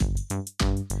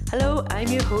Hello, I'm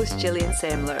your host Gillian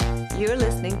Semler. You're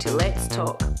listening to Let's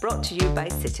Talk, brought to you by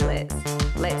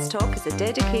CityLets. Let's Talk is a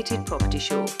dedicated property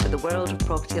show for the world of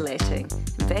property letting,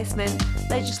 investment,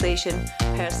 legislation,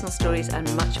 personal stories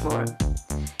and much more.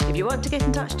 If you want to get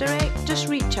in touch direct, just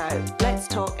reach out. Let's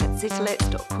talk at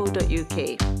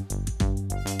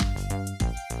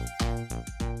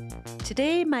citylets.co.uk.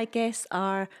 Today my guests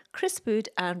are Chris Wood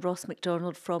and Ross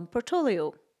McDonald from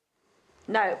Portolio.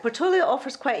 Now, Portolio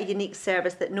offers quite a unique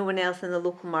service that no one else in the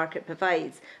local market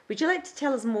provides. Would you like to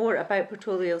tell us more about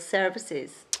Portolio's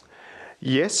services?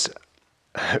 Yes,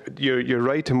 you're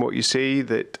right in what you say,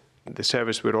 that the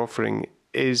service we're offering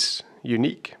is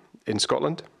unique in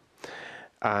Scotland.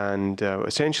 And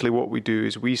essentially what we do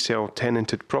is we sell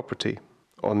tenanted property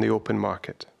on the open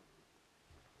market.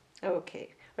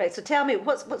 Okay, right. So tell me,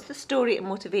 what's the story and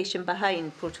motivation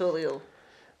behind Portolio?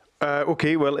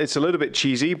 Okay, well, it's a little bit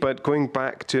cheesy, but going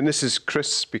back to, and this is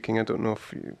Chris speaking, I don't know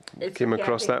if you came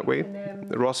across that way.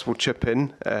 Ross will chip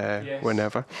in Yes.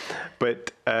 whenever.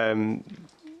 But the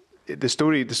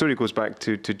story goes back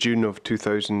to June of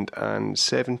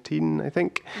 2017, I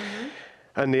think. Mm-hmm.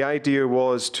 And the idea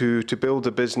was to build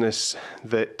a business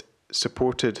that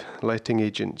supported letting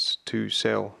agents to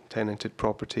sell tenanted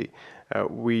property.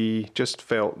 We just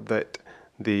felt that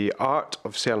the art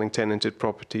of selling tenanted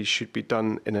properties should be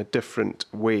done in a different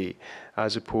way,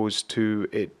 as opposed to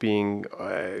it being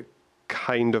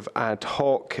kind of ad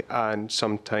hoc and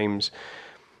sometimes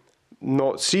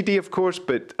not seedy, of course,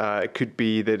 but it could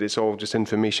be that it's all just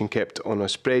information kept on a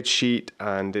spreadsheet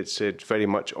and it's very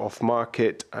much off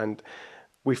market. And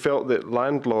we felt that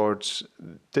landlords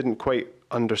didn't quite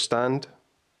understand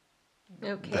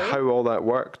how all that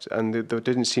worked, and there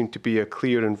didn't seem to be a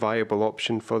clear and viable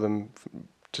option for them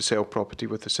to sell property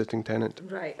with a sitting tenant.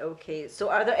 Right, okay. So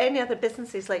are there any other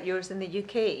businesses like yours in the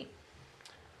UK?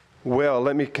 Well,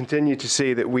 let me continue to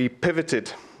say that we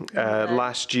pivoted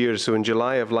last year. So in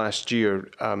July of last year,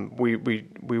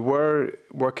 we were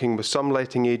working with some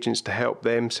letting agents to help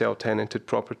them sell tenanted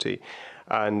property.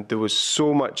 And there was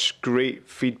so much great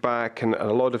feedback and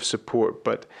a lot of support.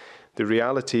 But the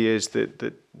reality is that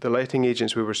the letting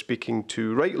agents we were speaking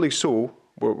to, rightly so,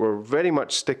 were very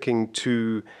much sticking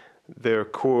to their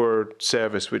core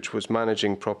service, which was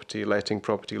managing property, letting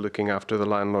property, looking after the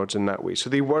landlords in that way. So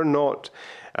they were not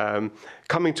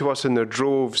coming to us in their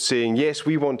droves saying, yes,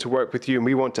 we want to work with you and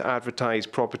we want to advertise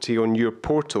property on your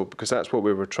portal, because that's what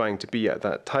we were trying to be at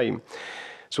that time.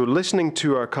 So listening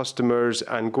to our customers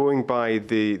and going by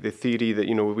the theory that,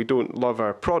 we don't love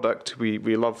our product,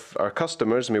 we love our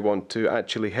customers and we want to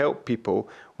actually help people,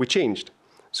 we changed.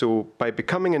 So by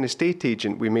becoming an estate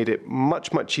agent, we made it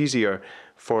much, much easier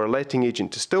for a letting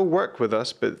agent to still work with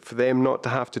us, but for them not to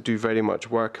have to do very much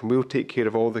work, and we'll take care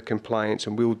of all the compliance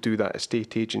and we'll do that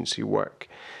estate agency work.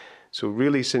 So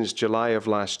really since July of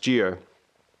last year,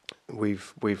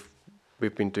 we've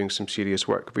been doing some serious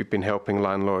work. We've been helping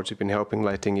landlords, we've been helping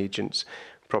letting agents,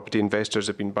 property investors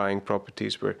have been buying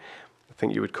properties. I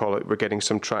think you would call it, we're getting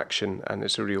some traction and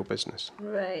it's a real business.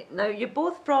 Right. Now, you're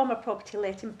both from a property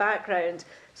letting background,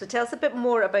 so tell us a bit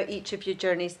more about each of your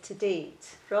journeys to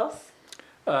date. Ross?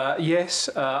 Yes,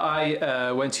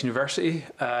 I went to university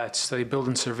to study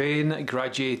building surveying. I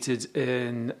graduated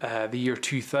in the year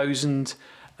 2000.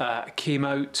 Came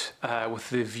out with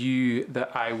the view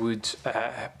that I would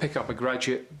pick up a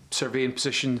graduate surveying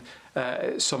position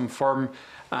at some firm,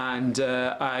 and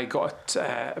I got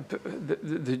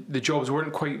the jobs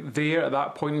weren't quite there at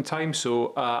that point in time,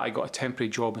 so I got a temporary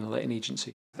job in a letting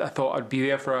agency. I thought I'd be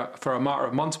there for a matter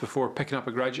of months before picking up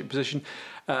a graduate position,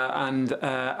 and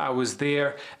I was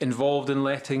there involved in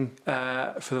letting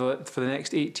for the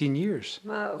next 18 years.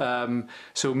 Wow.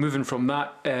 So moving from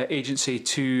that agency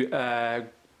to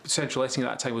Central Letting at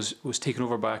that time was taken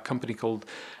over by a company called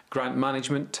Grant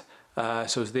Management. So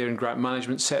I was there in Grant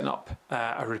Management, setting up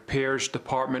a repairs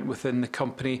department within the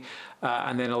company,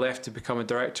 and then I left to become a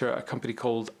director at a company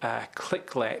called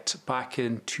ClickLet back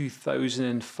in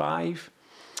 2005.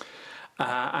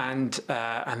 And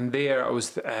there I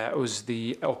was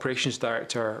the operations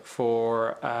director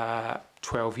for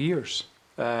 12 years.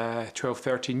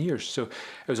 13 years. So it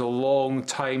was a long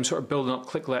time sort of building up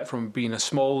ClickLet from being a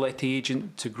small letting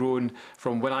agent to growing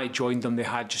from when I joined them, they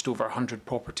had just over 100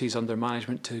 properties under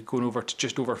management to going over to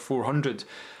just over 400,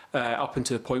 up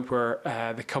until the point where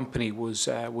the company was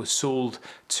sold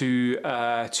to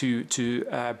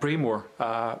Braemore,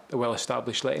 a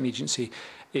well-established letting agency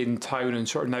in town and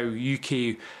sort of now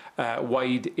UK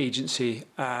wide agency.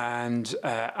 And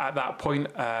at that point,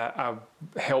 I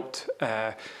helped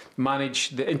manage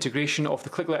the integration of the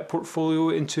ClickLet portfolio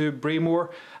into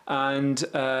Braemore. And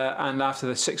after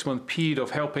the 6-month period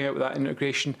of helping out with that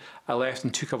integration, I left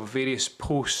and took up various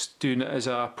posts doing it as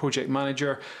a project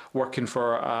manager, working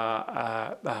for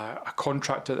a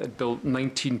contractor that had built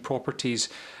 19 properties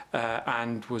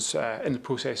and was in the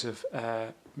process of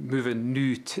moving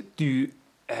new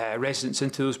residents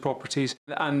into those properties.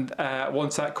 And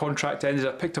once that contract ended,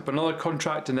 I picked up another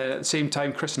contract, and then at the same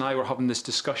time Chris and I were having this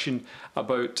discussion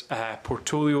about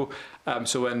Portfolio.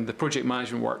 So when the project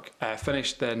management work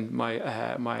finished, then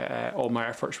all my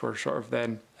efforts were sort of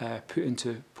then put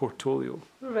into Portfolio.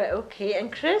 Right, okay. And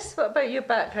Chris, what about your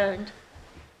background?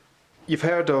 You've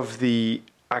heard of the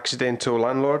accidental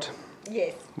landlord?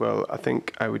 Yes. Well, I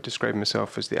think I would describe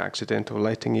myself as the accidental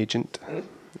letting agent.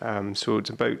 So it's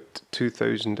about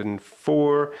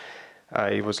 2004.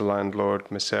 I was a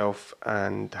landlord myself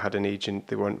and had an agent.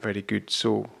 They weren't very good,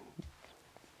 so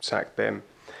sacked them.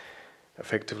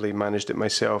 Effectively managed it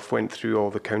myself, went through all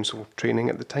the council training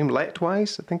at the time,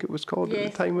 Letwise, I think it was called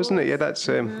at the time, wasn't it? Yeah, that's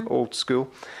old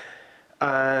school.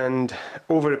 And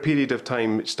over a period of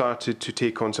time, it started to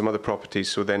take on some other properties.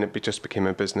 So then it just became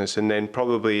a business. And then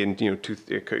probably in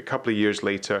a couple of years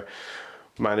later,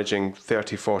 managing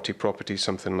 30, 40 properties,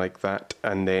 something like that,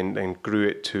 and then grew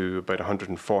it to about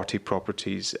 140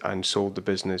 properties and sold the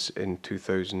business in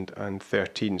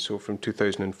 2013. So from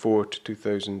 2004 to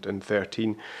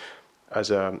 2013, as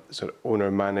a sort of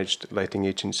owner-managed letting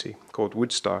agency called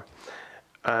Woodstar.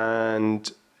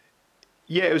 And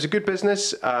yeah, it was a good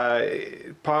business.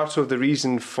 Part of the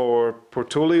reason for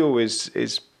Portfolio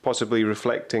is possibly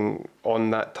reflecting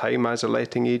on that time as a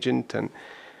letting agent and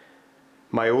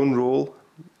my own role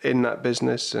in that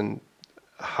business and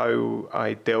how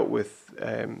I dealt with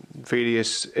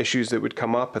various issues that would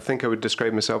come up. I think I would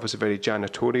describe myself as a very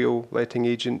janitorial letting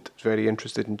agent, very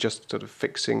interested in just sort of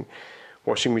fixing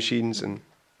washing machines, and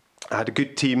I had a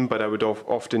good team, but I would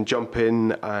often jump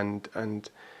in and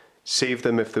save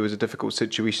them if there was a difficult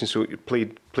situation. So it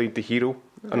played the hero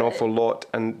an awful lot,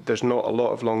 and there's not a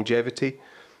lot of longevity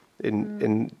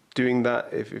in doing that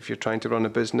if you're trying to run a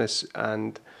business.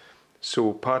 And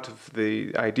so part of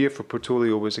the idea for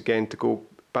Portfolio was again to go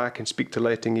back and speak to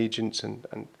letting agents and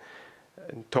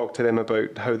talk to them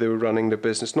about how they were running their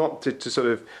business, not to sort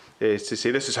of to say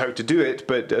this is how to do it,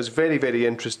 but I was very, very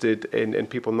interested in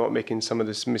people not making some of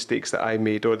the mistakes that I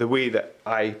made or the way that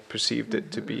I perceived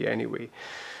it to be anyway.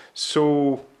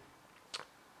 So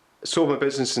sold my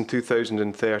business in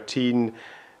 2013,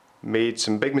 made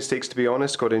some big mistakes, to be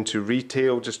honest, got into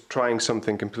retail, just trying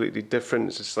something completely different.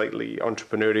 It's a slightly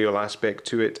entrepreneurial aspect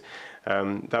to it.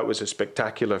 That was a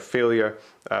spectacular failure.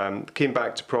 Came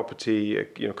back to property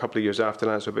a couple of years after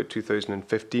that, so about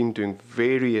 2015, doing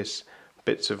various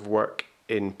bits of work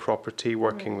in property,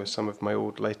 working with some of my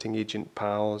old letting agent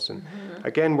pals, and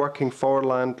again working for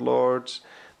landlords.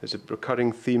 There's a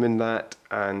recurring theme in that,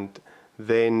 and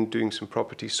then doing some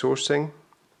property sourcing,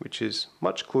 which is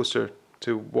much closer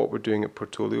to what we're doing at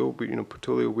Portfolio.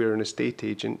 Portfolio, we're an estate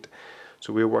agent,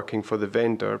 so we're working for the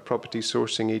vendor. Property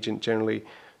sourcing agent generally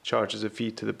charges a fee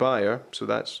to the buyer, so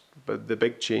that's the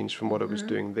big change from what I was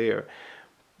doing there.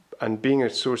 And being a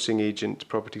sourcing agent,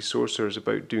 property sourcer, is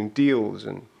about doing deals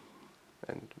and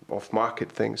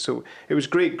off-market things. So it was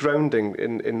great grounding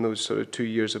in those sort of 2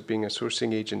 years of being a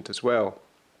sourcing agent as well.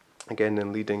 Again,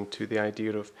 then leading to the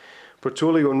idea of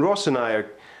Portfolio. And Ross and I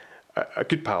are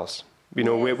good pals.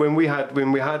 When we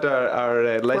had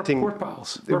our letting, we're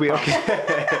pals. We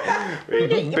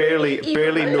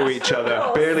barely know each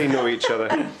other. Barely know each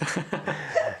other.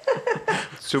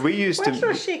 So we used to.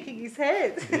 Why's shaking his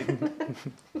head?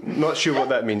 Not sure what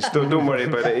that means. Don't worry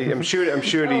about it. I'm sure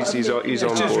he's on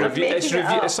board.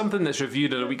 It's something that's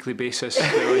reviewed on a weekly basis.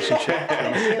 The relationship.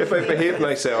 If I behave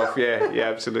myself, yeah,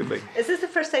 absolutely. Is this the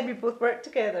first time you both worked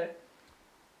together?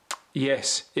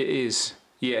 Yes, it is.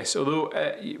 Yes, although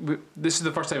this is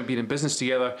the first time we've been in business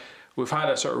together. We've had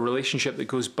a sort of relationship that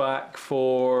goes back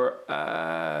for,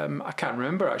 I can't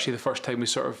remember actually the first time we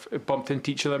sort of bumped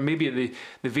into each other. Maybe at the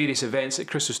various events that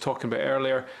Chris was talking about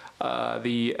earlier,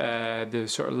 the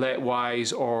sort of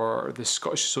Letwise or the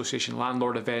Scottish Association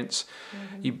landlord events.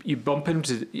 You bump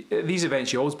into these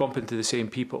events, you always bump into the same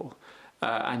people.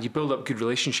 And you build up good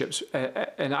relationships.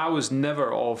 And I was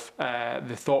never of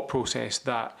the thought process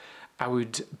that I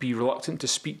would be reluctant to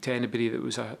speak to anybody that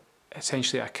was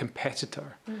essentially a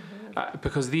competitor,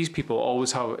 because these people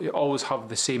always have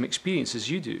the same experience as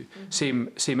you do, same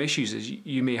issues as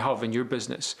you may have in your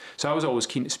business. So I was always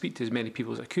keen to speak to as many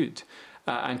people as I could,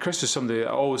 And Chris was somebody that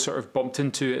I always sort of bumped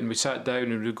into it, and we sat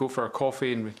down and we'd go for a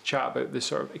coffee and we'd chat about the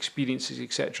sort of experiences,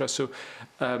 etc. So,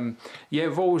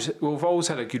 we've always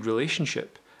had a good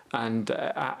relationship, and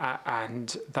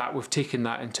that we've taken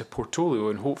that into Portfolio,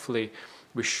 and hopefully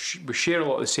we share a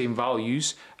lot of the same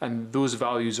values, and those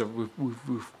values are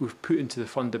we've put into the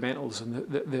fundamentals and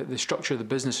the structure of the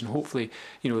business, and hopefully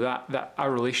that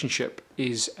our relationship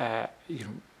is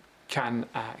can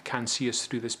see us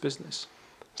through this business.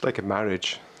 It's like a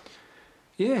marriage.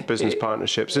 Yeah, Business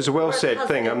partnerships. It's a well said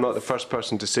thing. I'm not the first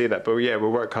person to say that, but yeah, we're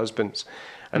work husbands,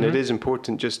 and it is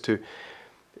important just to.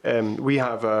 We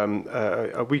have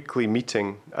a weekly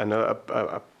meeting, and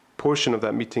a portion of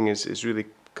that meeting is really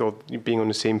called being on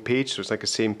the same page. So it's like a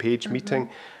same page meeting,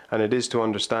 and it is to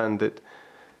understand that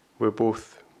we're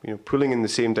both pulling in the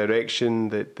same direction.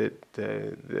 That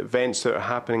the events that are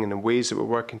happening and the ways that we're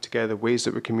working together, ways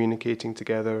that we're communicating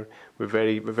together. We're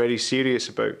very serious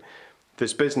about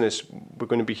this business. We're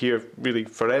going to be here really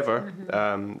forever,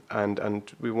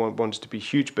 and we want it to be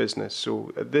huge business.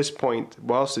 So at this point,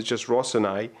 whilst it's just Ross and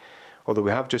I, although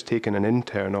we have just taken an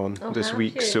intern on this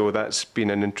week, so that's been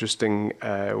an interesting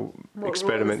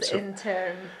experiment. What role's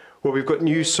intern? Well, we've got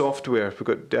new software.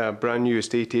 We've got brand new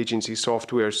estate agency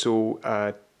software. So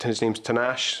his name's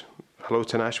Tanash. Hello,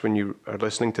 Tanash, when you are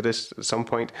listening to this at some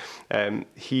point.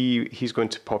 He's going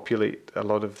to populate a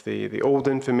lot of the old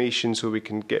information so we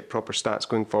can get proper stats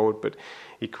going forward, but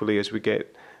equally as we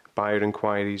get buyer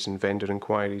inquiries and vendor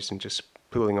inquiries and just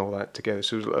pulling all that together.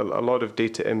 So a lot of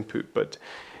data input, but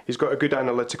he's got a good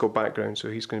analytical background, so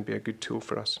he's going to be a good tool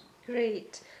for us.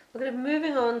 Great. We're going to be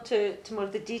moving on to more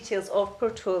of the details of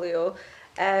Portfolio.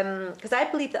 Because I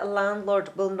believe that a landlord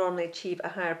will normally achieve a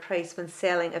higher price when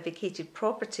selling a vacated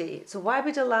property. So why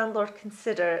would a landlord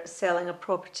consider selling a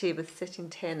property with sitting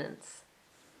tenants?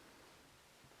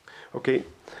 Okay.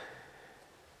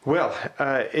 Well,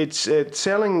 it's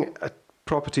selling a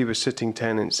property with sitting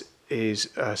tenants is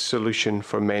a solution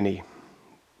for many,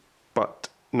 but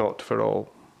not for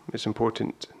all. It's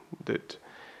important that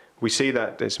we say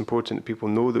that. It's important that people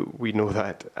know that we know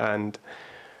that, and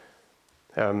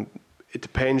it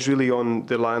depends really on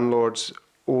the landlord's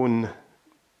own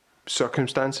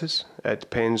circumstances. It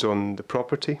depends on the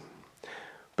property.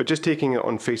 But just taking it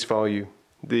on face value,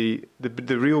 the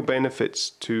real benefits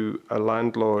to a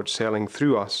landlord selling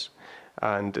through us,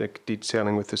 and indeed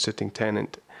selling with the sitting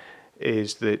tenant,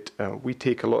 is that we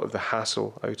take a lot of the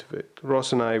hassle out of it.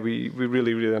 Ross and I, we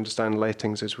really understand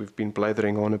lettings, as we've been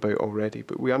blethering on about already,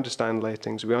 but we understand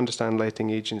lettings, we understand letting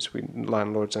agents,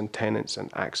 landlords and tenants and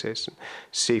access and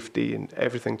safety and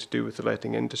everything to do with the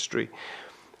letting industry.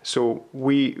 So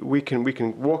we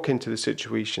can walk into the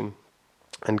situation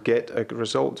and get a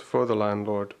result for the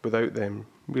landlord without them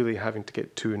really having to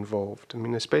get too involved. I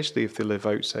mean, especially if they live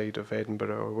outside of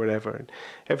Edinburgh or wherever.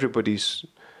 Everybody's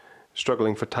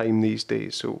struggling for time these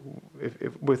days. So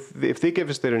if they give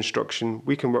us their instruction,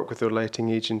 we can work with their letting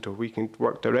agent, or we can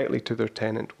work directly to their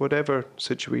tenant, whatever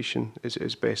situation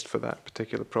is best for that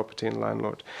particular property and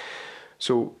landlord.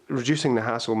 So reducing the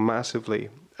hassle massively.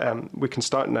 We can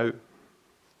start now.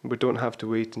 We don't have to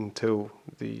wait until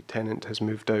the tenant has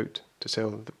moved out to sell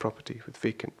the property with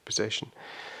vacant possession.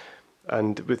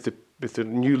 And with the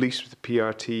new lease with the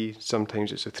PRT,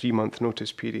 sometimes it's a 3-month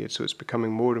notice period, so it's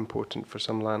becoming more important for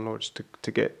some landlords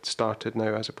to get started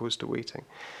now as opposed to waiting.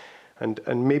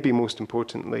 And maybe most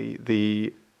importantly,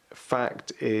 the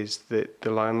fact is that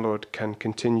the landlord can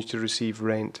continue to receive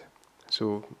rent.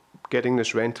 So getting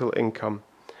this rental income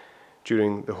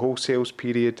during the whole sales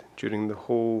period, during the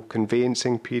whole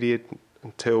conveyancing period,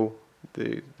 until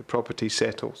the property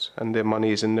settles and their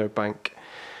money is in their bank.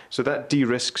 So that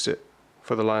de-risks it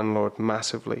for the landlord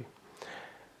massively.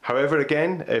 However,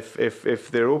 again,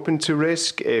 if they're open to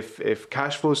risk, if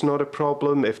cash flow is not a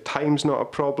problem, if time's not a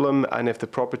problem, and if the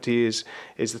property is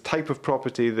the type of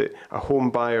property that a home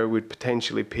buyer would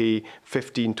potentially pay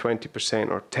 15, 20%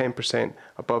 or 10%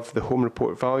 above the home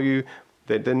report value,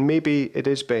 then maybe it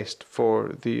is best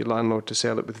for the landlord to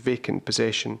sell it with vacant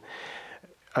possession.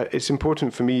 It's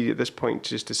important for me at this point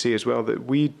just to say as well that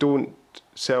we don't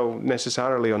sell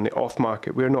necessarily on the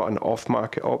off-market. We're not an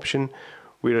off-market option.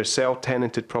 We're a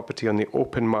sell-tenanted property on the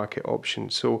open market option.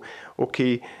 So,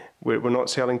 okay, we're not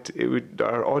selling,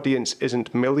 our audience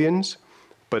isn't millions,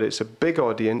 but it's a big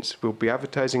audience. We'll be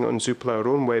advertising it on Zoopla, our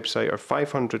own website, our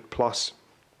 500 plus,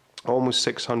 almost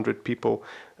 600 people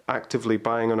actively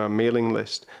buying on our mailing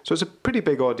list. So it's a pretty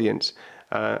big audience.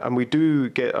 And we do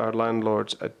get our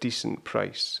landlords a decent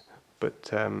price.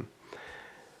 But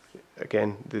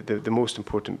again, the most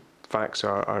important facts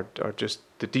are just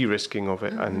the de-risking of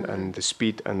it and the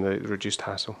speed and the reduced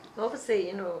hassle.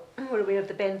 Obviously, we're aware of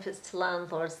the benefits to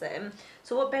landlords then.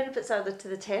 So what benefits are there to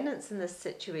the tenants in this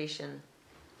situation?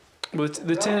 Well,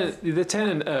 the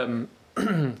tenant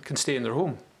can stay in their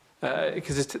home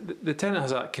because the tenant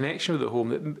has that connection with the home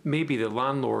that maybe the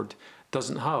landlord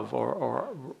doesn't have, or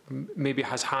maybe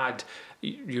has had,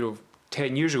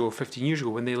 10 years ago, 15 years ago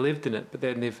when they lived in it, but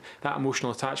then that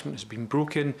emotional attachment has been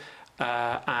broken,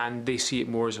 and they see it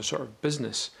more as a sort of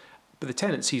business. But the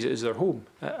tenant sees it as their home,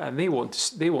 and they want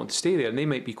to stay there, and they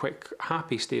might be quite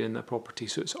happy staying in that property.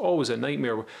 So it's always a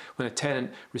nightmare when a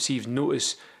tenant receives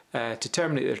notice to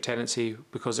terminate their tenancy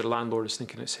because their landlord is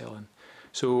thinking of selling.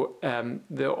 So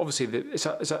obviously it's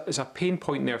a pain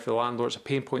point there for the landlord, it's a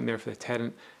pain point there for the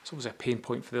tenant, it's obviously a pain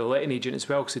point for the letting agent as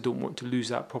well, because they don't want to lose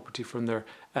that property from their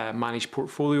managed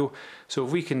portfolio. So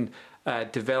if we can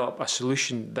develop a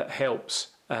solution that helps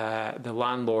the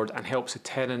landlord and helps the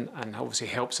tenant and obviously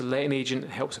helps the letting agent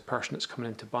and helps the person that's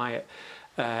coming in to buy it,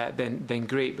 then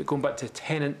great. But going back to the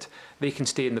tenant, they can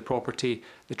stay in the property,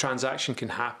 the transaction can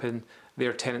happen,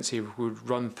 their tenancy would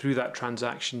run through that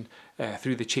transaction,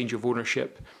 through the change of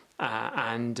ownership,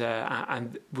 and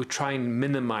we try and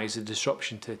minimise the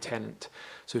disruption to the tenant.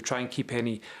 So try and keep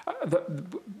any.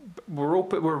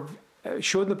 We're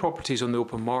showing the properties on the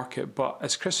open market, but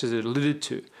as Chris has alluded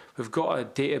to, we've got a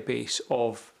database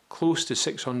of close to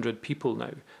 600 people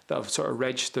now that have sort of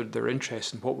registered their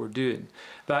interest in what we're doing.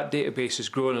 That database is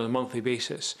growing on a monthly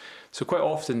basis. So quite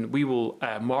often we will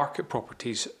market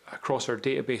properties across our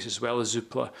database as well as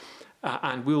Zoopla,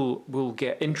 and we'll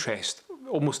get interest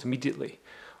almost immediately.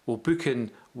 We'll book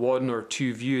in 1 or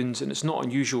 2 viewings, and it's not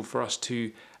unusual for us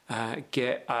to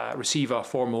receive a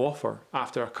formal offer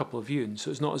after a couple of viewings.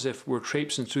 So it's not as if we're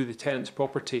traipsing through the tenant's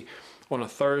property on a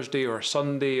Thursday or a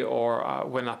Sunday, or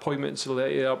when appointments are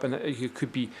laid up, and it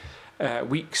could be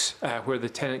weeks where the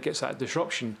tenant gets that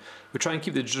disruption. We try and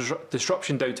keep the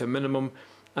disruption down to a minimum,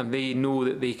 and they know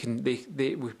that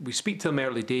we speak to them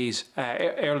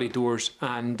early doors,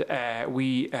 and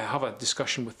we have a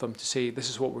discussion with them to say this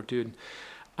is what we're doing,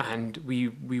 and we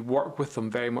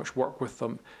very much work with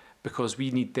them, because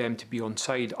we need them to be on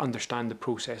side, understand the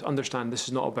process, understand this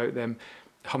is not about them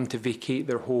having to vacate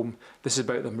their home. This is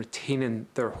about them retaining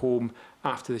their home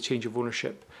after the change of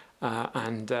ownership. We've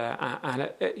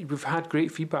had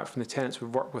great feedback from the tenants we've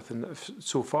worked with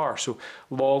so far. So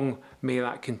long may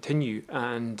that continue.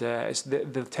 And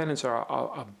the tenants are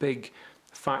a big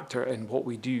factor in what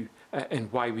we do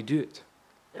and why we do it.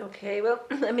 Okay, well,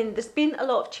 there's been a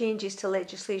lot of changes to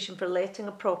legislation for letting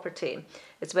a property,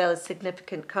 as well as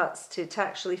significant cuts to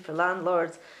tax relief for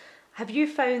landlords. Have you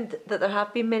found that there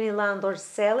have been many landlords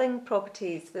selling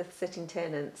properties with sitting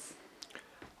tenants?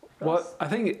 Well, I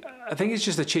think it's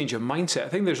just a change of mindset. I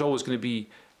think there's always going to be,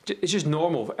 it's just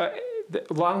normal.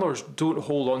 Landlords don't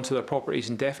hold on to their properties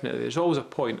indefinitely. There's always a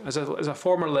point. As a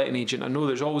former letting agent, I know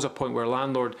there's always a point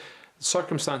where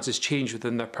circumstances change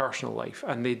within their personal life,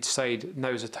 and they decide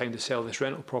now's the time to sell this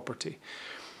rental property.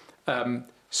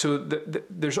 So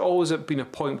there's always been a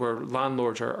point where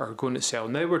landlords are going to sell.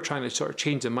 Now we're trying to sort of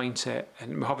change the mindset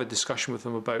and have a discussion with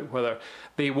them about whether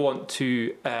they want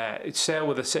to sell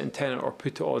with a sitting tenant, or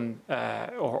put it on,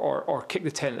 or kick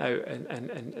the tenant out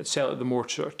and sell it the more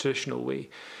sort of traditional way.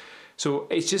 So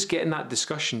it's just getting that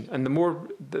discussion, and the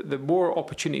more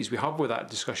opportunities we have with that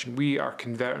discussion, we are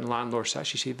converting landlords to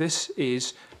actually say, this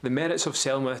is the merits of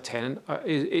selling with a tenant.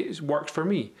 It worked for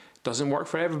me. Doesn't work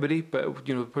for everybody, but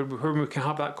where we can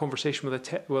have that conversation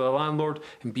with a landlord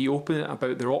and be open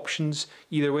about their options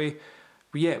either way.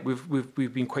 But yeah, we've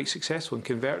been quite successful in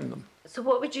converting them. So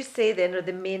what would you say then are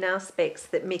the main aspects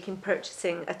that making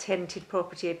purchasing a tenanted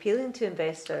property appealing to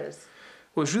investors?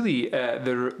 Well, it's really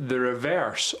the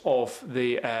reverse of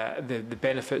the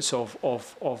benefits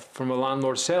of from a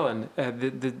landlord selling.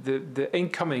 The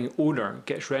incoming owner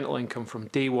gets rental income from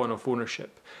day one of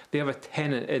ownership. They have a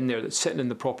tenant in there that's sitting in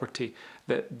the property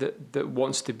that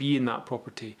wants to be in that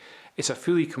property. It's a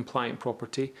fully compliant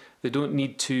property. They don't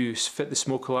need to fit the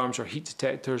smoke alarms or heat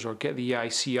detectors or get the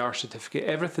EICR certificate.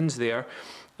 Everything's there.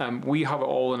 We have it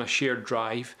all in a shared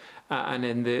drive, and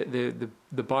then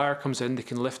the buyer comes in. They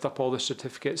can lift up all the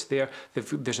certificates there.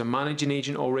 There's a managing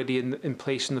agent already in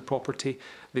place in the property.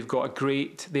 They've got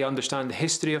they understand the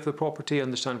history of the property,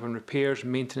 understand when repairs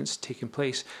and maintenance is taking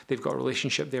place. They've got a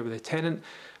relationship there with the tenant.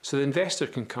 So the investor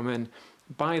can come in,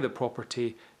 buy the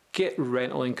property, get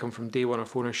rental income from day one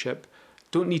of ownership,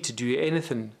 don't need to do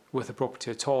anything with the property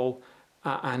at all,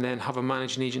 and then have a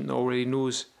managing agent that already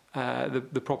knows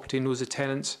the property, knows the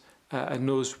tenants, and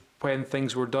knows when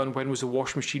things were done, when was the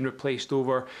washing machine replaced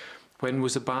over, when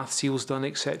was the bath seals done,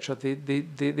 etc.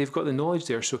 They've got the knowledge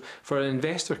there. So for an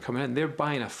investor coming in, they're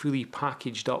buying a fully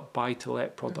packaged up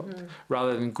buy-to-let product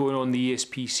rather than going on the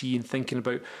ESPC and thinking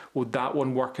about, would that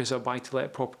one work as a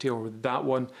buy-to-let property, or would that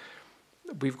one...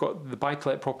 We've got the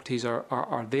buy-to-let properties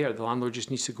are there. The landlord just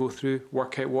needs to go through,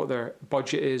 work out what their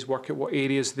budget is, work out what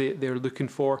areas they're looking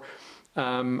for,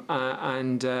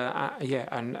 and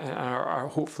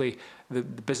hopefully the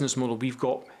business model we've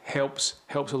got helps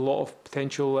a lot of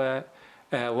potential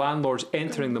landlords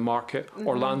entering the market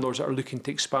or landlords that are looking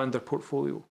to expand their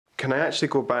portfolio. Can I actually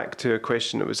go back to a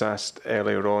question that was asked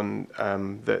earlier on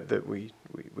that we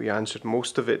answered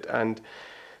most of it, and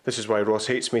this is why Ross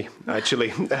hates me,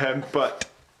 actually. But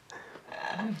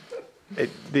I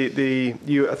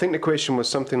think the question was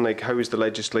something like, how is the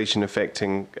legislation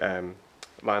affecting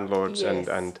landlords, yes.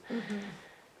 and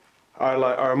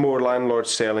are more landlords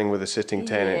selling with a sitting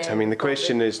tenant? Yeah, I mean, the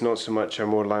question is not so much are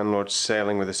more landlords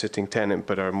selling with a sitting tenant,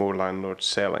 but are more landlords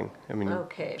selling? I mean,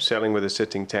 selling with a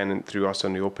sitting tenant through us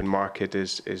on the open market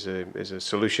is a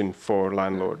solution for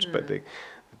landlords, but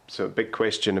so a big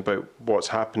question about what's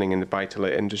happening in the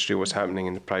buy-to-let industry, what's happening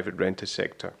in the private renter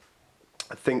sector.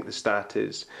 I think the stat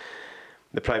is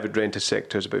the private renter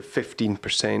sector is about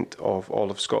 15% of all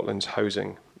of Scotland's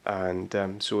housing.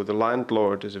 And so the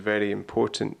landlord is a very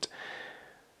important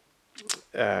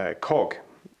cog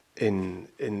in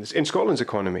Scotland's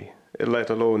economy, let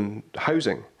alone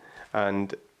housing.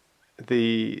 And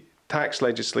the tax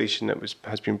legislation that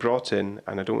has been brought in,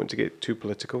 and I don't want to get too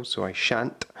political, so I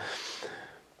shan't,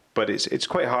 but it's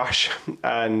quite harsh.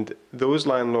 And those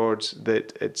landlords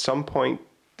that at some point,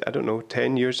 I don't know,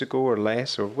 10 years ago or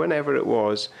less, or whenever it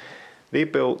was, they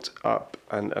built up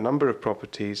a number of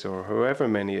properties, or however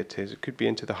many it is, it could be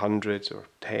into the hundreds or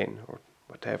 10 or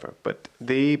whatever, but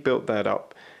they built that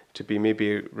up to be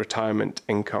maybe retirement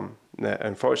income. Now,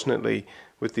 unfortunately,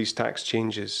 with these tax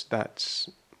changes, that's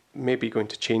maybe going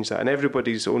to change that. And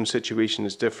everybody's own situation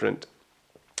is different.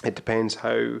 It depends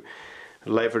how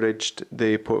leveraged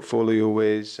the portfolio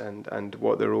is and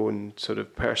what their own sort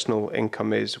of personal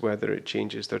income is, whether it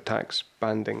changes their tax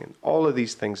banding, and all of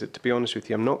these things that, to be honest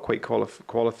with you, I'm not quite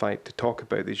qualified to talk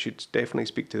about. They should definitely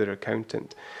speak to their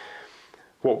accountant.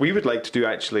 What we would like to do,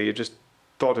 actually, I just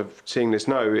thought of saying this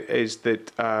now, is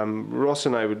that Ross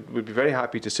and I would be very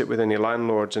happy to sit with any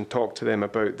landlords and talk to them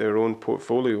about their own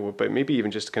portfolio, about maybe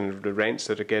even just kind of the rents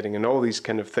that they're getting and all these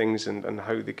kind of things, and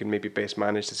how they can maybe best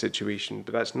manage the situation.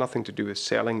 But that's nothing to do with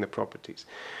selling the properties.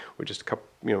 We're just a couple,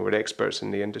 we're experts in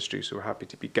the industry, so we're happy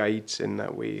to be guides in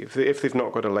that way, if they've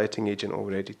not got a letting agent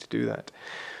already to do that.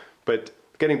 But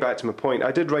getting back to my point,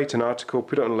 I did write an article,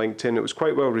 put it on LinkedIn. It was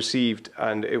quite well received,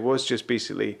 and it was just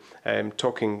basically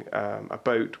talking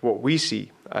about what we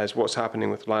see as what's happening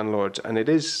with landlords. And it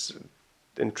is,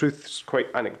 in truth, quite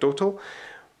anecdotal,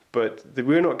 but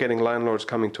we're not getting landlords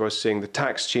coming to us saying the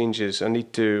tax changes, I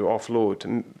need to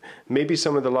offload. Maybe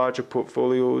some of the larger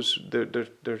portfolios,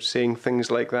 they're saying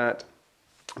things like that.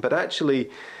 But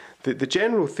actually, the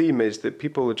general theme is that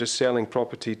people are just selling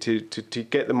property to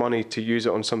get the money to use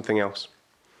it on something else.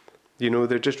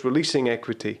 They're just releasing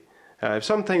equity.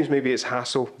 Sometimes maybe it's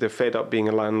hassle. They're fed up being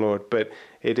a landlord, but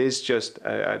it is just,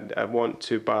 I want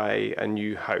to buy a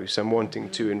new house. I'm wanting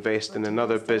to invest in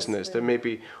another business. They may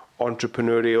be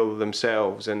entrepreneurial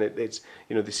themselves, and it's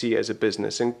they see it as a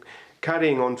business. And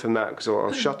carrying on from that, because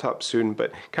I'll shut up soon,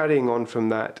 but carrying on from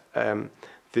that,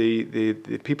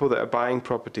 the people that are buying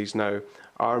properties now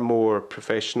are more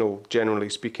professional, generally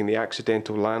speaking. The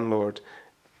accidental landlord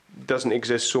doesn't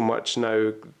exist so much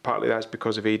now. Partly that's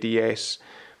because of ADS.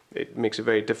 It makes it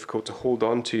very difficult to hold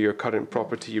on to your current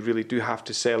property. You really do have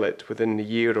to sell it within the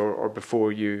year or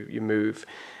before you move.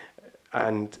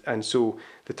 And so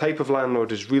the type of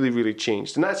landlord has really, really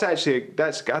changed. And I think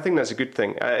that's a good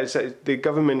thing. The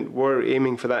government were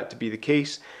aiming for that to be the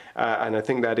case. And I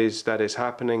think that is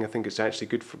happening. I think it's actually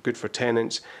good for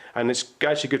tenants, and it's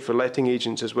actually good for letting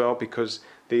agents as well, because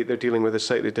they're dealing with a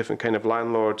slightly different kind of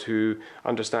landlord who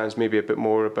understands maybe a bit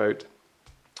more about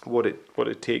what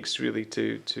it takes really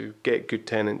to get good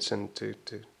tenants and to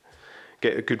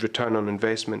get a good return on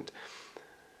investment.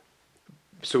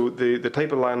 So the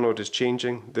type of landlord is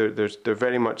changing. They're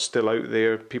very much still out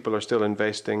there. People are still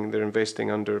investing. They're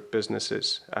investing under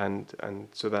businesses, and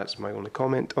so that's my only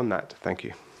comment on that. Thank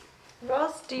you.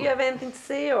 Ross, do you have anything to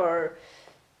say, or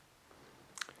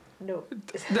no?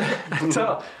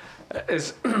 Well,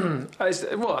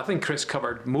 I think Chris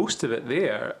covered most of it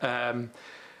there. I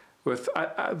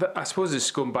suppose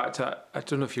it's going back to, I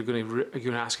don't know if you're going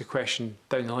to ask a question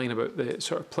down the line about the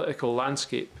sort of political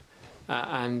landscape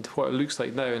and what it looks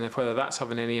like now, and whether that's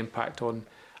having any impact on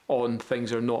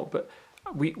things or not. But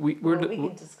we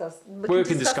can discuss. We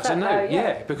can discuss it now,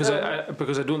 yeah. because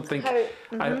I don't think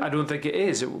I don't think it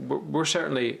is. We're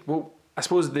certainly, well, I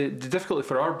suppose the difficulty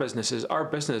for our business is our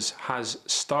business has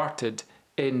started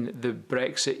in the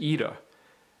Brexit era.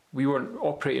 We weren't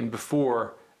operating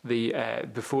before the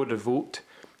vote.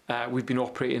 We've been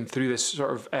operating through this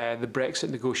sort of the Brexit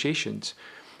negotiations.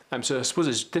 So I suppose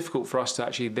it's difficult for us to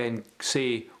actually then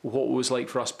say what it was like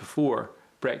for us before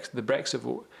the Brexit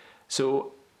vote.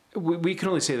 So we can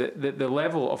only say that the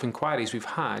level of inquiries we've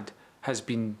had has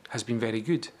been very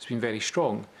good. It's been very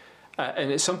strong,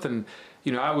 and it's something,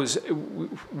 you know,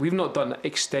 we've not done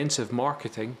extensive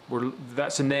marketing.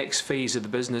 That's the next phase of the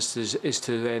business is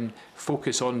to then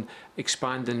focus on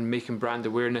expanding, making brand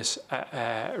awareness,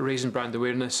 raising brand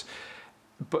awareness.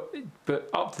 But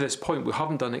up to this point, we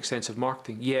haven't done extensive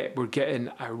marketing yet. We're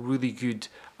getting a really good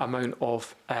amount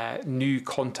of new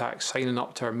contacts signing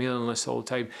up to our mailing list all the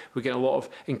time. We're getting a lot of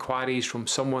inquiries from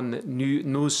someone that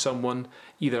knows someone,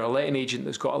 either a letting agent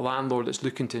that's got a landlord that's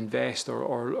looking to invest,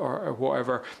 or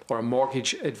whatever, or a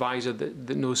mortgage advisor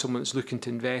that knows someone that's looking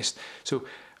to invest. So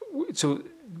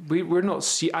we're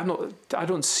not I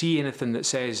don't see anything that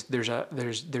says there's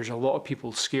a lot of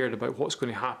people scared about what's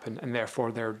going to happen, and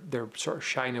therefore they're sort of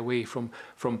shying away from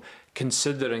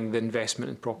considering the investment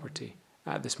in property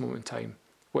at this moment in time,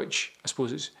 which I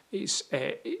suppose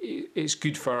it's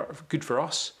good for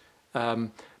us.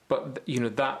 But you know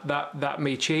that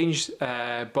may change.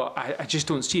 But I just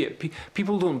don't see it.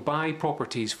 People don't buy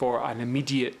properties for an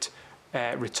immediate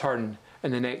return in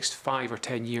the next 5 or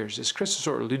 10 years, as Chris was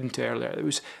sort of alluding to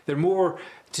earlier. They're more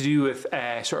to do with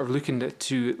sort of looking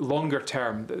to longer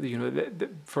term, you know,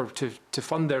 to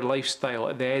fund their lifestyle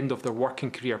at the end of their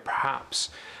working career, perhaps.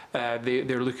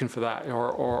 They're looking for that,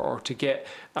 or to get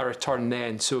a return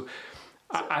then. So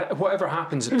whatever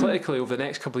happens politically over the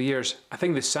next couple of years, I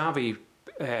think the savvy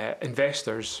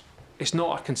investors, it's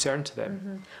not a concern to them.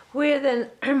 Mm-hmm. Where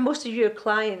then most of your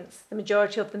clients, the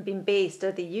majority of them being based,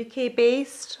 are they UK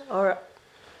based, or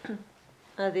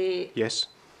are they? Yes.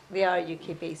 They are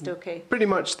UK based, okay. Pretty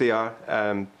much they are.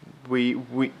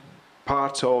 We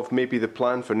part of maybe the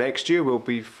plan for next year will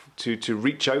be to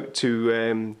reach out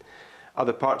to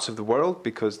other parts of the world,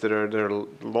 because there are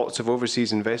lots of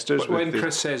overseas investors. When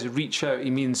Chris says reach out,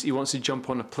 he means he wants to jump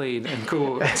on a plane and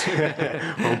go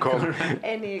to Hong Kong,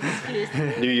 any excuse.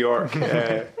 New York,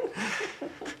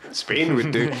 Spain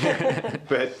would do.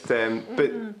 But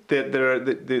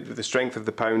the strength of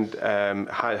the pound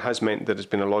has meant that there's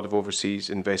been a lot of overseas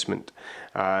investment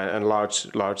and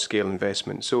large scale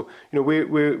investment. So you know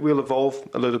we'll evolve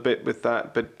a little bit with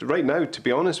that. But right now, to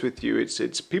be honest with you,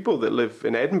 it's people that live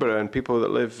in Edinburgh and people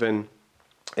that live in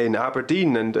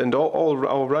Aberdeen and all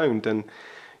around, and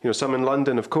you know some in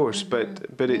London, of course.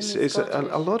 Mm-hmm. But it's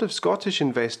a lot of Scottish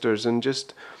investors, and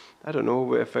just, I don't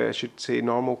know if I should say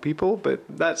normal people, but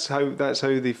that's how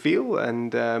they feel,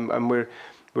 and we're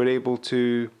able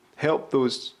to help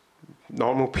those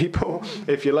normal people,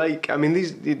 if you like. I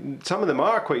mean, some of them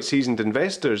are quite seasoned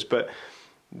investors, but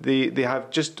they have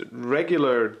just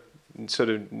regular sort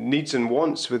of needs and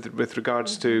wants with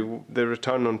regards to the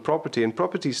return on property, and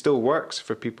property still works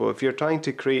for people. If you're trying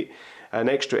to create an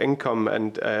extra income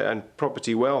and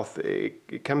property wealth,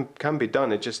 it can be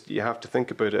done. It just, you have to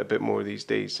think about it a bit more these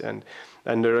days, and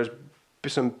there are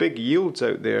some big yields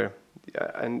out there,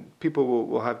 and people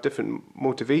will have different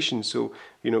motivations. So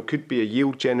you know, it could be a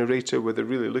yield generator where they're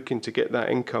really looking to get that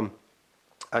income,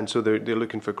 and so they're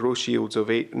looking for gross yields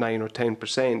of 8, 9 or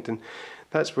 10%, and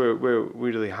that's where we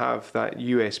really have that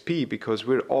USP, because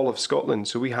we're all of Scotland.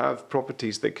 So we have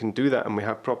properties that can do that, and we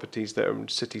have properties that are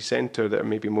city centre that are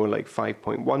maybe more like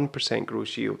 5.1%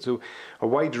 gross yield. So a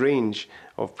wide range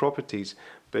of properties.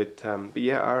 But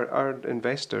yeah, our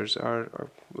investors are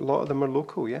a lot of them are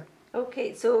local, yeah.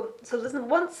 Okay, so listen,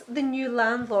 once the new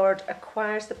landlord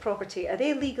acquires the property, are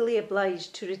they legally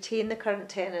obliged to retain the current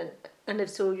tenant? And if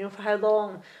so, you know, for how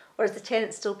long? Or is the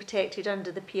tenant still protected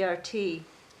under the PRT?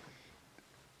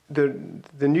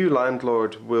 The new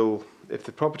landlord will, if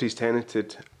the property is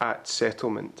tenanted at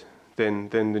settlement, then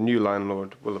the new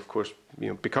landlord will, of course, you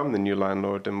know, become the new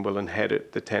landlord and will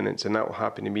inherit the tenants, and that will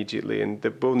happen immediately. And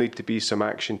there will need to be some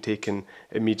action taken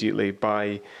immediately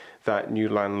by that new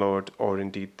landlord, or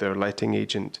indeed their letting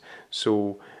agent.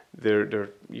 So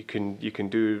you can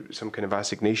do some kind of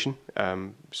assignation,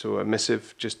 so a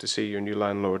missive just to say your new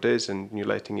landlord is and new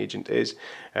letting agent is,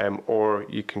 or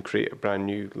you can create a brand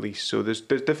new lease. So there's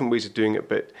different ways of doing it,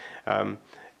 but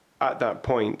at that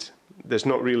point there's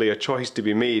not really a choice to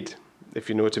be made, if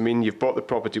you know what I mean. You've bought the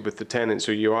property with the tenant,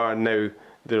 so you are now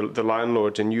the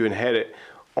landlord, and you inherit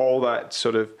all that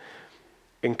sort of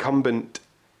incumbent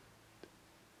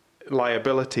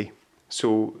liability.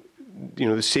 So,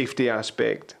 the safety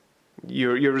aspect.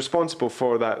 You're responsible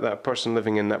for that person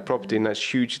living in that property, and that's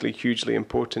hugely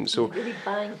important. So they're really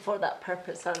buying for that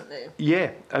purpose, aren't they?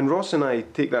 Yeah, and Ross and I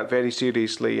take that very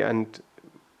seriously. And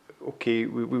okay,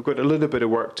 we've got a little bit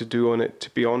of work to do on it, to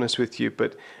be honest with you,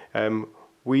 but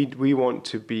we want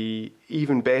to be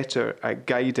even better at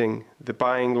guiding the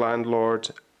buying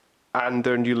landlord and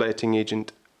their new letting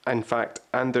agent, in fact,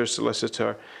 and their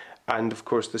solicitor, and of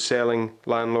course the selling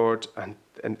landlord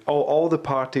and all the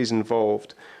parties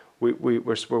involved.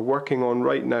 We're working on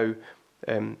right now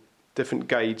different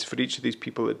guides for each of these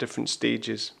people at different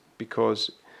stages, because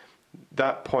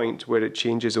that point where it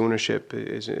changes ownership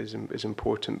is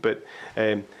important. But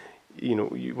when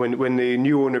the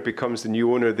new owner becomes the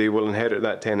new owner, they will inherit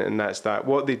that tenant, and that's that.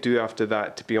 What they do after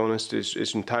that, to be honest,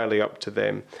 is entirely up to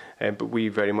them. But we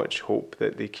very much hope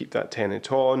that they keep that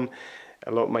tenant on.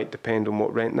 A lot might depend on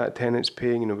what rent that tenant's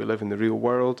paying. We live in the real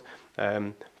world.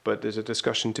 But there's a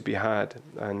discussion to be had,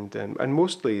 and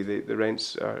mostly the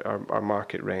rents are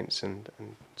market rents, and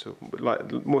so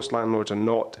most landlords are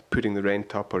not putting the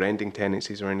rent up or ending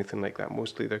tenancies or anything like that.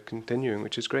 Mostly they're continuing,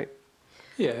 which is great.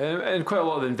 Yeah, and quite a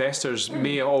lot of investors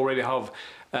may already have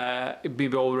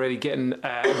maybe already getting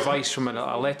advice from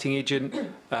a letting agent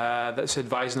that's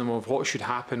advising them of what should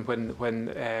happen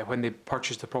when they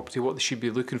purchase the property, what they should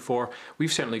be looking for.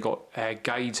 We've certainly got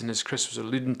guides, and as Chris was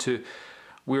alluding to,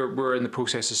 we're in the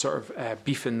process of sort of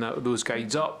beefing those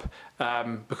guides up,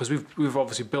 because we've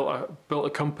obviously built a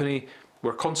company.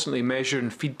 We're constantly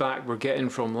measuring feedback we're getting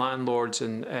from landlords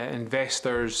and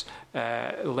investors,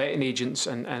 letting agents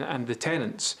and the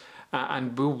tenants,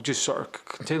 and we'll just sort of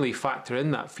continually factor in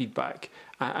that feedback,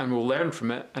 and we'll learn from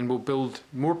it, and we'll build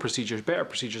more procedures, better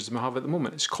procedures than we have at the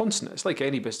moment. It's constant. It's like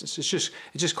any business. It's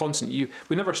just constant.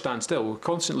 We never stand still. We're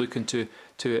constantly looking to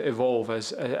evolve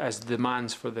as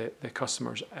demands for the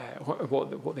customers,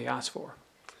 what they ask for.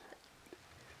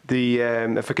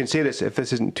 If I can say this, if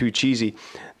this isn't too cheesy,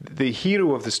 the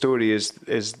hero of the story is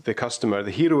the customer.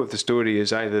 The hero of the story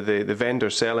is either the vendor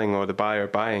selling or the buyer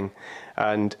buying,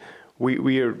 and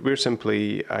we're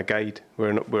simply a guide.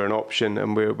 We're an option,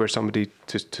 and we're somebody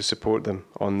to support them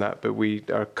on that. But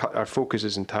our focus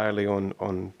is entirely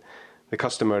on the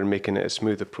customer and making it as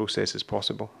smooth a process as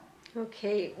possible.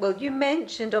 Okay. Well, you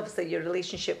mentioned obviously your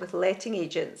relationship with letting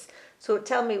agents. So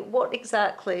tell me, what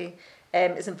exactly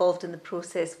is involved in the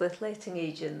process with letting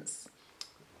agents?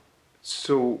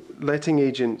 So letting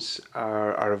agents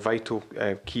are a vital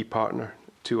key partner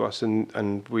to us,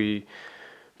 and we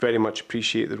very much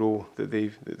appreciate the role that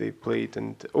they've played.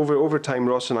 And over time,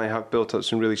 Ross and I have built up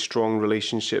some really strong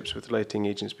relationships with letting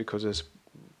agents, because as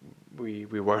we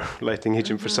were letting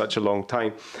agent for such a long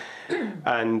time.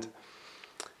 And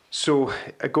so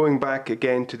going back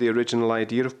again to the original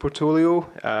idea of Portfolio,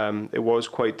 it was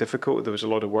quite difficult. There was a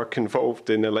lot of work involved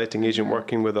in a letting agent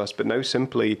working with us, but now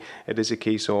simply it is a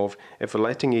case of, if a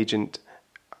letting agent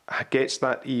gets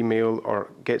that email or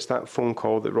gets that phone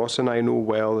call that Ross and I know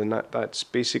well, and that's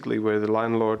basically where the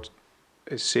landlord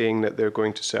is saying that they're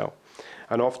going to sell.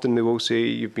 And often they will say,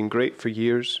 "You've been great for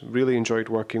years, really enjoyed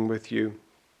working with you,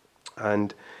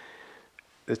 but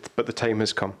the time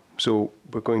has come. So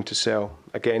we're going to sell."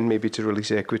 Again, maybe to release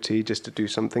equity, just to do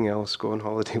something else, go on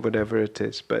holiday, whatever it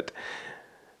is. But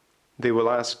they will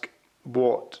ask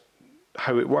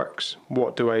how it works.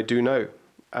 What do I do now?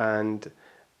 And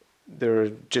there are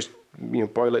just,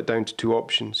 boil it down to two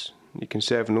options. You can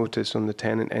serve notice on the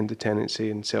tenant, end the tenancy,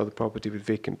 and sell the property with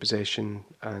vacant possession.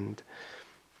 And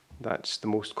that's the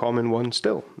most common one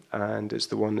still. And it's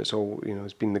the one that's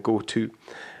has been the go-to.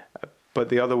 But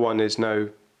the other one is now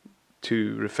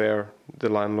to refer the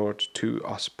landlord to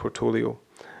us, Portfolio,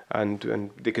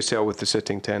 and they could sell with the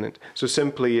sitting tenant. So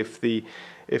simply, if the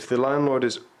landlord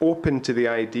is open to the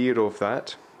idea of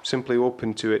that, simply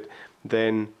open to it,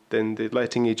 then the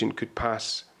letting agent could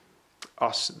pass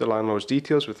us the landlord's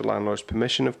details with the landlord's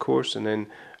permission, of course, and then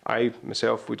I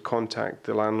myself would contact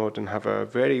the landlord and have a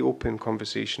very open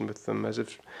conversation with them, as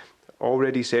if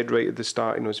already said right at the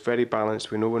start. It's very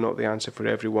balanced. We know we're not the answer for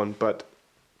everyone, but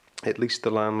at least the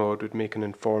landlord would make an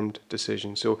informed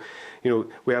decision. So,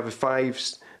 we have a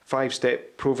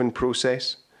five-step proven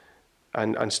process,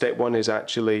 and step one is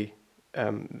actually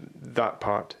that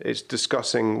part. It's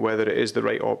discussing whether it is the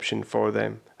right option for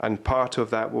them, and part of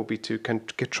that will be to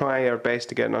try our best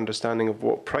to get an understanding of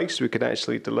what price we could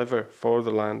actually deliver for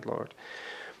the landlord.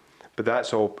 But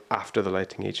that's all after the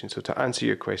letting agent. So to answer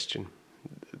your question,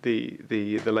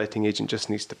 the letting agent just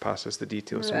needs to pass us the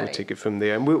details, right, and we'll take it from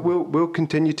there. And we'll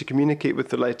continue to communicate with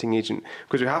the letting agent,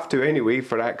 because we have to anyway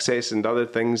for access and other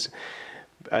things.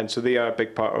 And so they are a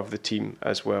big part of the team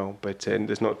as well, but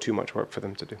there's not too much work for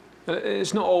them to do.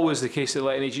 It's not always the case that a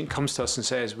letting agent comes to us and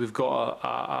says, we've got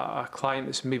a client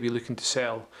that's maybe looking to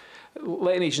sell.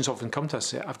 Letting agents often come to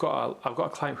us and say, I've got a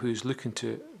client who's looking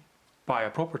to buy a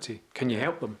property. Can you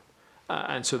help them?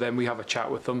 And so then we have a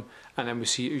chat with them, and then we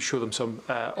show them some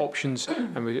options,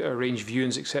 and we arrange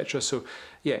viewings, etc. So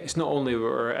yeah, it's not only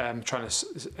we're trying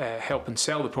to help and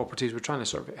sell the properties, we're trying to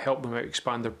sort of help them out,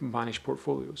 expand their managed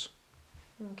portfolios.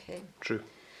 Okay. True.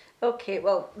 Okay,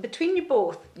 well, between you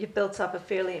both, you've built up a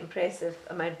fairly impressive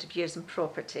amount of years in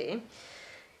property.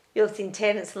 You'll have seen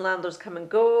tenants and landlords come and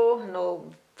go, and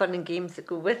all fun and games that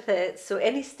go with it. So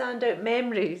any standout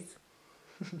memories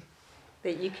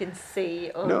that you can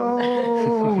see on...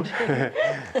 No!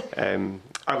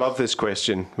 I love this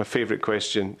question, my favourite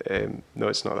question. No,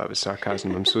 it's not, that was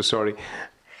sarcasm, I'm so sorry.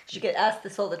 You get asked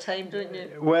this all the time, don't you?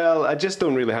 Well, I just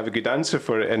don't really have a good answer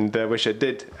for it, and I wish I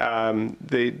did.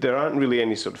 There aren't really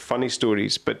any sort of funny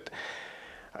stories, but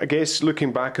I guess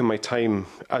looking back on my time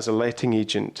as a letting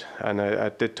agent, and I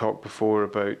did talk before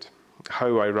about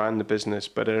how I ran the business,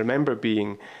 but I remember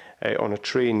being on a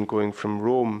train going from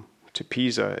Rome to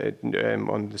Pisa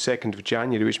on the 2nd of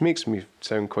January, which makes me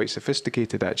sound quite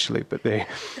sophisticated actually, but there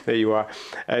you are.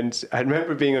 And I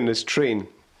remember being on this train,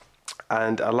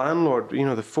 and a landlord,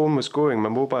 the phone was going, my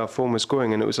mobile phone was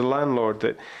going, and it was a landlord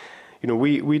that,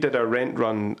 we did our rent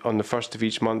run on the 1st of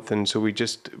each month, and so we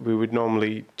would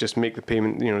normally just make the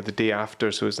payment, the day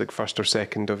after, so it's like 1st or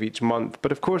 2nd of each month.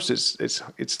 But of course, it's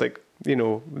like, the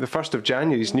 1st of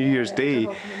January is New Year's Day,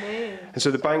 and so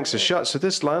the banks are shut. So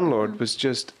this landlord was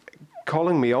just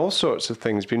calling me all sorts of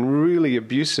things, being really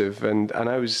abusive, and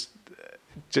I was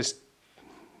just,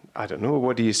 I don't know,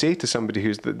 what do you say to somebody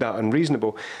who's that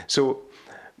unreasonable? So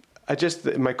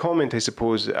my comment, I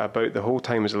suppose, about the whole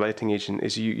time as a letting agent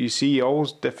is you see all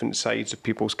different sides of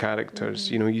people's characters.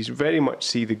 You very much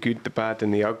see the good, the bad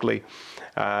and the ugly,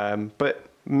 but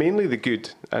mainly the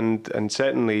good. And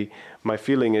certainly my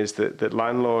feeling is that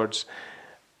landlords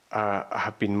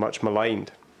have been much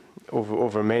maligned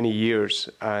over many years,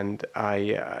 and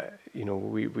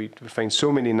we find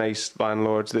so many nice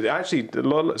landlords that actually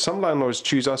some landlords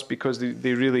choose us because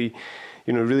they really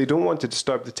don't want to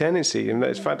disturb the tenancy, and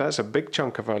in fact that's a big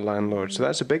chunk of our landlords, so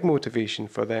that's a big motivation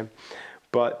for them.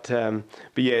 But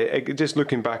yeah, just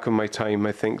looking back on my time,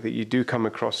 I think that you do come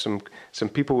across some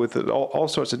people with all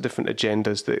sorts of different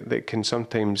agendas that can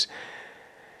sometimes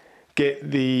get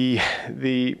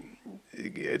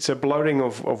it's a blurring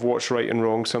of what's right and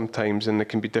wrong sometimes, and there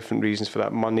can be different reasons for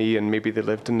that. Money, and maybe they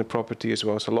lived in the property as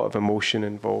well, so a lot of emotion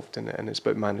involved in it, and it's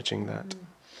about managing that.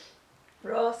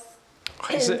 Ross?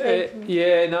 It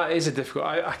is a difficult.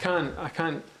 I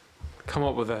can't come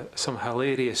up with some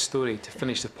hilarious story to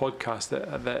finish the podcast.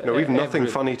 No, we've nothing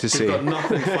funny to say. We've got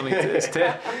nothing funny to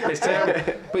say. It's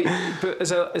terrible. But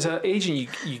as an agent,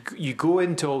 you go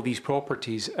into all these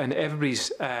properties, and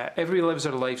everybody lives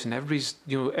their lives, and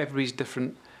everybody's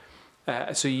different.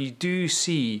 So you do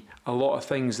see a lot of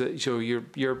things that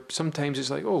you're sometimes it's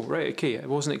like, oh right, okay, I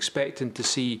wasn't expecting to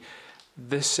see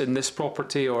this in this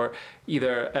property, or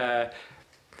either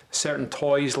certain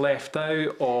toys left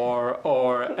out, or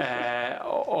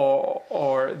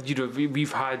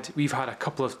we've had a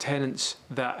couple of tenants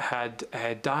that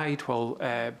had died while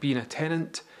being a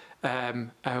tenant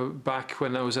back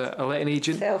when I was a letting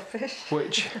agent. Selfish.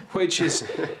 Which is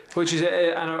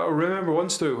and I remember one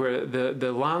story where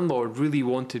the landlord really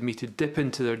wanted me to dip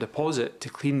into their deposit to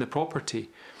clean the property.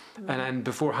 And then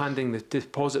before handing the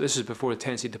deposit, this is before the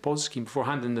tenancy deposit scheme, before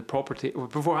handing the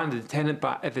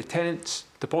tenant's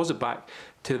deposit back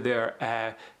to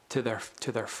their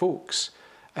folks,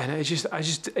 and it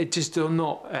just do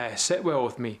not sit well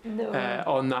with me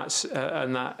on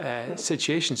that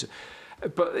situation. So,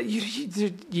 but you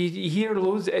hear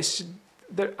loads.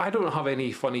 I don't have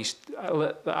any funny. I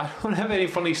don't have any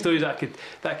funny stories that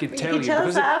I could tell you. You can tell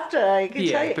us after. I can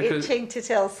tell you itching to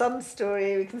tell some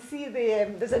story. We can see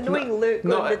there's a knowing look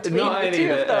between the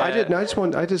two of them. I just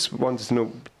wanted to know.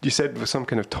 You said with some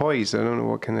kind of toys. I don't know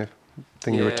what kind of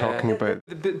thing you were talking about.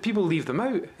 But people leave them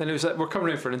out, and it was like, we're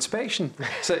coming in for an inspection.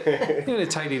 It's like, to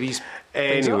tidy these.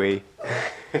 Anyway.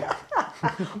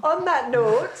 On that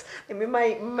note, we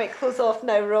might close off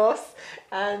now, Ross,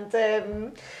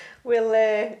 and. We'll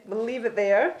leave it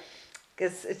there,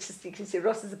 because it's just, you can see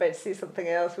Ross is about to say something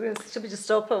else. Should we just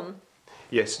stop him?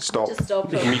 Yes, stop. Just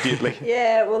stop him. Immediately.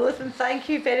 Yeah, well listen, thank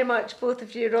you very much, both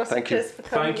of you, Ross and Chris, for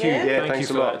coming in. Thank you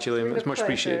for that, Gillian. It's much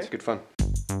appreciated. Good fun.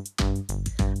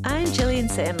 I Gillian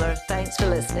Semler. Thanks for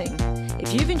listening.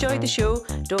 If you've enjoyed the show,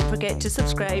 don't forget to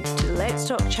subscribe to the Let's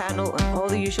Talk channel on all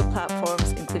the usual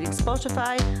platforms, including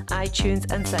Spotify,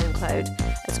 iTunes and SoundCloud,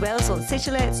 as well as on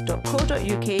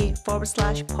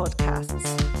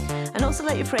citylets.co.uk/podcasts. And also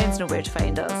let your friends know where to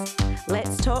find us.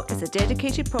 Let's Talk is a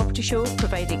dedicated property show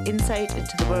providing insight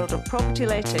into the world of property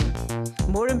letting.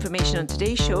 More information on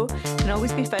today's show can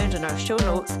always be found on our show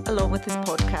notes along with this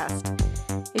podcast.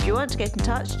 If you want to get in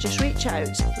touch, just reach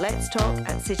out. Let's talk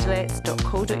at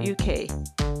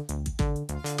citylets.co.uk.